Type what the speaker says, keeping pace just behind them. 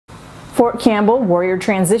Fort Campbell Warrior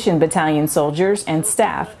Transition Battalion soldiers and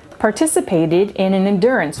staff participated in an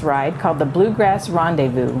endurance ride called the Bluegrass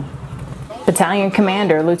Rendezvous. Battalion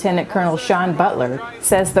Commander Lieutenant Colonel Sean Butler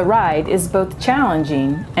says the ride is both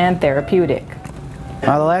challenging and therapeutic.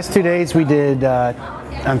 The last 2 days we did,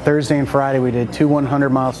 on Thursday and Friday, we did two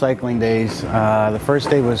 100-mile cycling days. The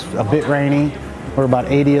first day was a bit rainy, where about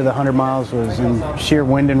 80 of the 100 miles was in sheer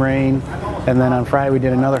wind and rain. And then on Friday we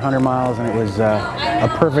did another 100 miles, and it was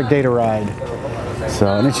a perfect day to ride.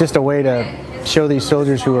 And it's just a way to show these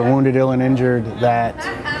soldiers who are wounded, ill, and injured that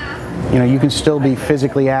you can still be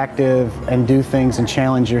physically active and do things and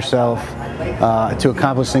challenge yourself to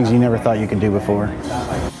accomplish things you never thought you could do before.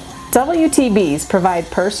 WTBs provide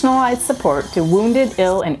personalized support to wounded,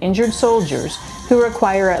 ill, and injured soldiers who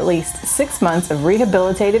require at least 6 months of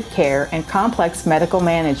rehabilitative care and complex medical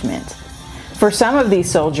management. For some of these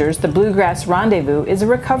soldiers, the Bluegrass Rendezvous is a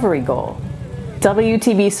recovery goal.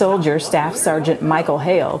 WTB soldier Staff Sergeant Michael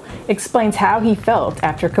Hale explains how he felt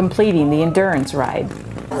after completing the endurance ride.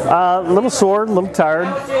 A little sore, a little tired,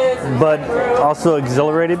 but also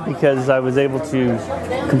exhilarated because I was able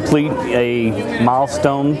to complete a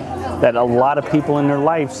milestone that a lot of people in their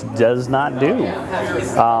lives does not do.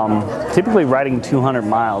 Typically riding 200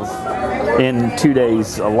 miles in 2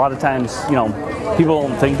 days, a lot of times, people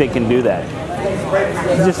don't think they can do that.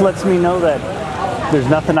 It just lets me know that there's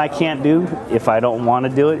nothing I can't do. If I don't want to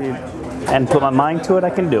do it and put my mind to it, I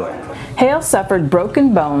can do it. Hale suffered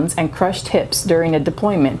broken bones and crushed hips during a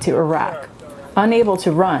deployment to Iraq. Unable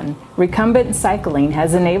to run, recumbent cycling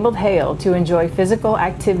has enabled Hale to enjoy physical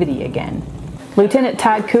activity again. Lieutenant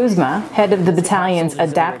Todd Kuzma, head of the battalion's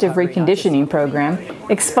adaptive reconditioning program,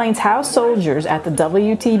 explains how soldiers at the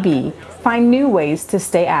WTB find new ways to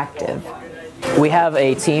stay active. We have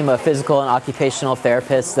a team of physical and occupational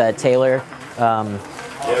therapists that tailor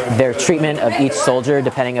their treatment of each soldier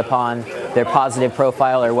depending upon their positive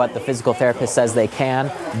profile or what the physical therapist says they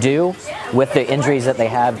can do with the injuries that they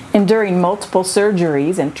have. Enduring multiple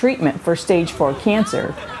surgeries and treatment for stage 4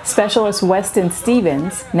 cancer, specialist Weston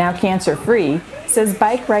Stevens, now cancer-free, says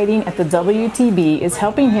bike riding at the WTB is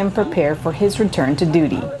helping him prepare for his return to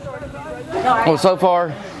duty. Well, so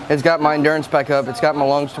far, it's got my endurance back up. It's got my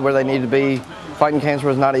lungs to where they need to be. Fighting cancer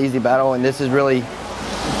was not an easy battle, and this has really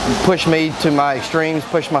pushed me to my extremes,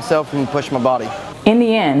 pushed myself, and pushed my body. In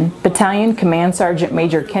the end, Battalion Command Sergeant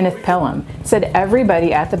Major Kenneth Pelham said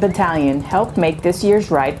everybody at the battalion helped make this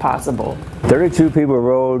year's ride possible. 32 people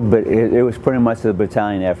rode, but it was pretty much a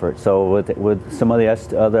battalion effort. So with some of the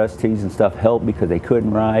other STs and stuff helped because they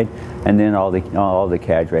couldn't ride, and then all the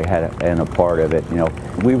cadre had a part of it.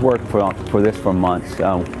 We worked for this for months,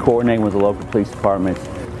 coordinating with the local police departments.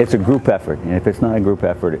 It's a group effort, and if it's not a group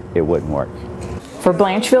effort, it wouldn't work. For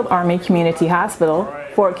Blanchfield Army Community Hospital,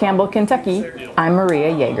 Fort Campbell, Kentucky, I'm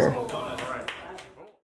Maria Yeager.